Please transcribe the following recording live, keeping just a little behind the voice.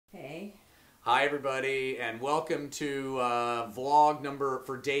Hi everybody, and welcome to vlog number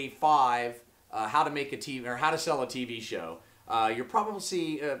for day 5, how to make a TV or how to sell a TV show. You're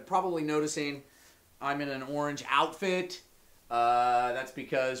probably noticing I'm in an orange outfit. That's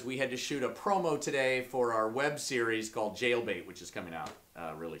because we had to shoot a promo today for our web series called Jailbait, which is coming out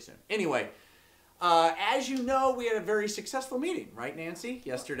really soon. Anyway, as you know, we had a very successful meeting, right, Nancy?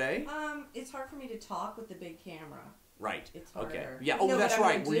 Yesterday. It's hard for me to talk with the big camera. Right. It's harder. Okay. Yeah. Oh, that's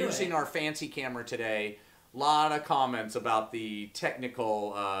right. We're using our fancy camera today. A lot of comments about the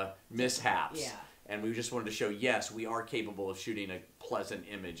technical mishaps. Yeah. And we just wanted to show, yes, we are capable of shooting a pleasant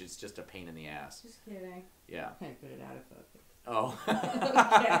image. It's just a pain in the ass. Just kidding. Yeah. I put it out of focus. Oh.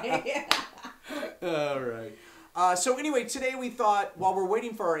 Okay. All right. So anyway, today we thought, while we're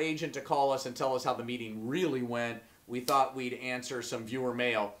waiting for our agent to call us and tell us how the meeting really went, we thought we'd answer some viewer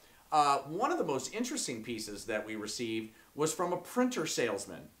mail. One of the most interesting pieces that we received was from a printer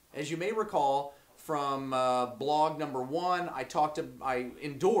salesman. As you may recall from blog number 1, I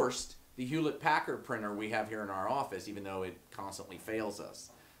endorsed the Hewlett-Packard printer we have here in our office, even though it constantly fails us.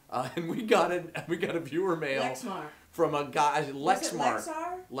 And we got a viewer mail Lexmark. from a guy, Lexmark.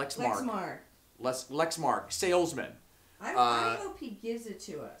 Lexmark. Lexmark, salesman. I hope he gives it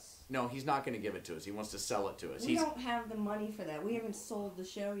to us. No, he's not going to give it to us. He wants to sell it to us. We don't have the money for that. We haven't sold the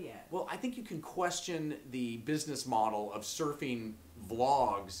show yet. Well, I think you can question the business model of surfing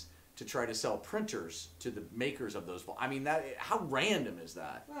vlogs to try to sell printers to the makers of those vlogs. I mean, how random is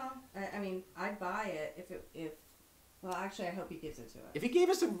that? Well, I mean, I'd buy it well, actually, I hope he gives it to us. If he gave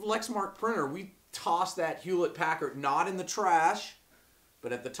us a Lexmark printer, we toss that Hewlett-Packard not in the trash,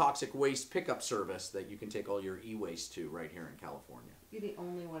 but at the toxic waste pickup service that you can take all your e-waste to right here in California. You're the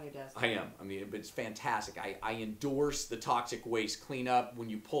only one who does that. I am. I mean, it's fantastic. I endorse the toxic waste cleanup. When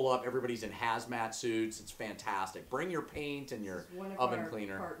you pull up, everybody's in hazmat suits. It's fantastic. Bring your paint and your oven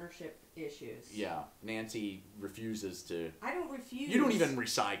cleaner. One of our partnership issues. Yeah. Nancy refuses to. I don't refuse. You don't even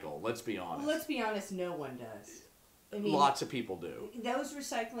recycle, let's be honest. Well, let's be honest, no one does. I mean, lots of people do. Those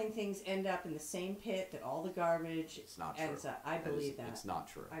recycling things end up in the same pit that all the garbage ends up. I believe that. It's not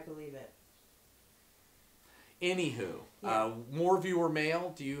true. I believe it. Anywho, yeah. More viewer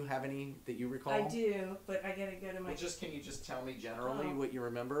mail. Do you have any that you recall? I do, but I gotta go to my. Well, can you just tell me generally what you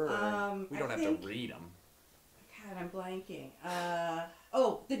remember? We don't have to read them. God, I'm blanking.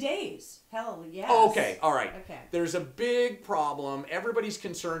 Oh, the days. Hell, yes. Oh, okay, all right. Okay. There's a big problem. Everybody's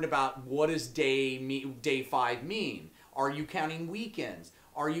concerned about what does day 5 mean. Are you counting weekends?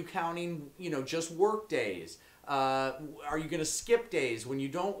 Are you counting, just work days? Are you going to skip days when you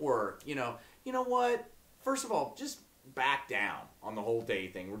don't work? You know what? First of all, just back down on the whole day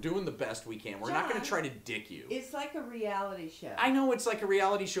thing. We're doing the best we can. We're not going to try to dick you. It's like a reality show. I know it's like a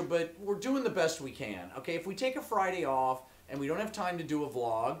reality show, but we're doing the best we can. Okay, if we take a Friday off and we don't have time to do a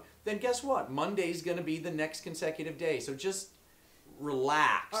vlog, then guess what? Monday's going to be the next consecutive day. So just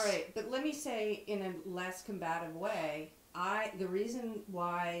relax. All right, but let me say in a less combative way, the reason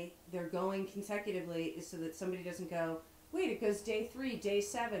why they're going consecutively is so that somebody doesn't go, wait, it goes day 3, day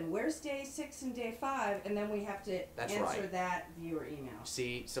 7. Where's day 6 and day 5? And then we have to answer that viewer email.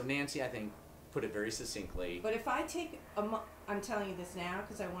 See, so Nancy, I think, put it very succinctly. But if I take I'm telling you this now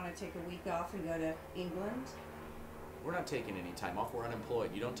because I want to take a week off and go to England. We're not taking any time off. We're unemployed.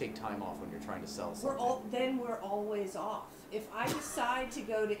 You don't take time off when you're trying to sell something. We're always off. If I decide to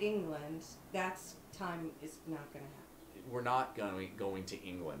go to England, time is not going to happen. We're not going to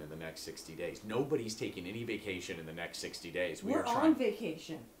England in the next 60 days. Nobody's taking any vacation in the next 60 days. We're on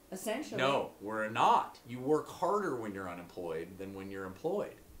vacation, essentially. No, we're not. You work harder when you're unemployed than when you're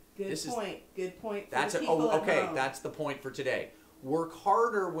employed. Good point. Good point. That's okay. That's the point for today. Work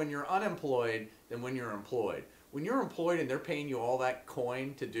harder when you're unemployed than when you're employed. When you're employed and they're paying you all that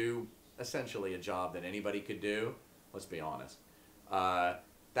coin to do essentially a job that anybody could do, let's be honest,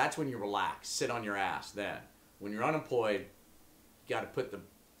 that's when you relax, sit on your ass then. When you're unemployed, you got to put the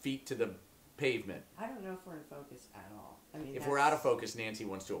feet to the pavement. I don't know if we're in focus at all. I mean, if we're out of focus, Nancy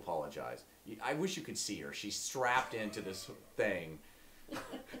wants to apologize. I wish you could see her. She's strapped into this thing.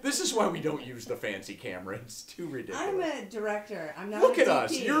 This is why we don't use the fancy camera. It's too ridiculous. I'm a director. I'm not Look a at DP.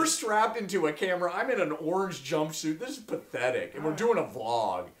 us. You're strapped into a camera. I'm in an orange jumpsuit. This is pathetic. And we're doing a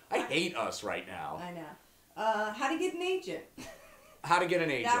vlog. I hate us right now. I know. How to get an agent. How to get an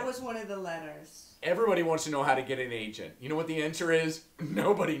agent. That was one of the letters. Everybody wants to know how to get an agent. You know what the answer is?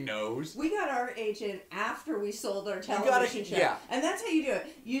 Nobody knows. We got our agent after we sold our television show. Yeah. And that's how you do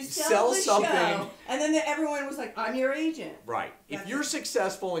it. You sell the something. Show, and then everyone was like, I'm your agent. Right. If you're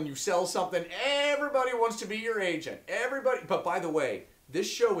successful and you sell something, everybody wants to be your agent. Everybody. But by the way, this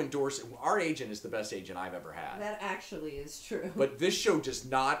show endorses, our agent is the best agent I've ever had. That actually is true. But this show does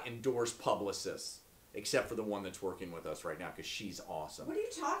not endorse publicists, except for the one that's working with us right now, because she's awesome. What are you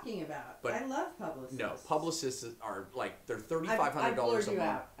talking about? But I love publicists. No, publicists are like, they're $3,500 I blurred a you month.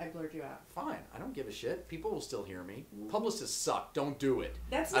 out. I blurred you out. Fine, I don't give a shit. People will still hear me. Publicists suck. Don't do it.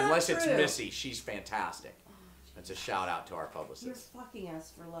 That's not Unless true. it's Missy. She's fantastic. That's a shout out to our You're publicist. fucking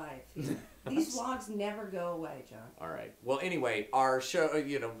us for life. These vlogs never go away, John. All right. Well, anyway, our show,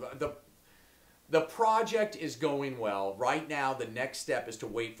 you know, the project is going well. Right now, the next step is to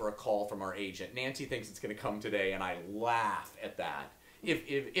wait for a call from our agent. Nancy thinks it's going to come today, and I laugh at that. If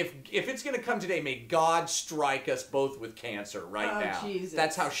it's going to come today, may God strike us both with cancer right now. Jesus.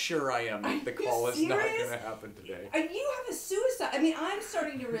 That's how sure I am that the call is not going to happen today. You have a suicide. I mean, I'm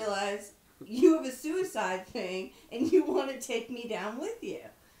starting to realize you have a suicide thing, and you want to take me down with you.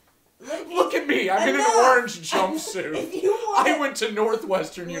 Look at me! I'm in an orange jumpsuit. I went to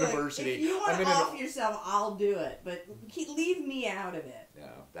Northwestern University. If you want to off yourself, I'll do it. But leave me out of it.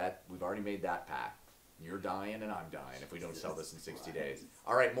 No, we've already made that pact. You're dying and I'm dying if we don't sell this in 60 days.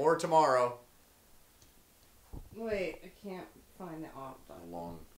 All right, more tomorrow. Wait, I can't find the off button. Long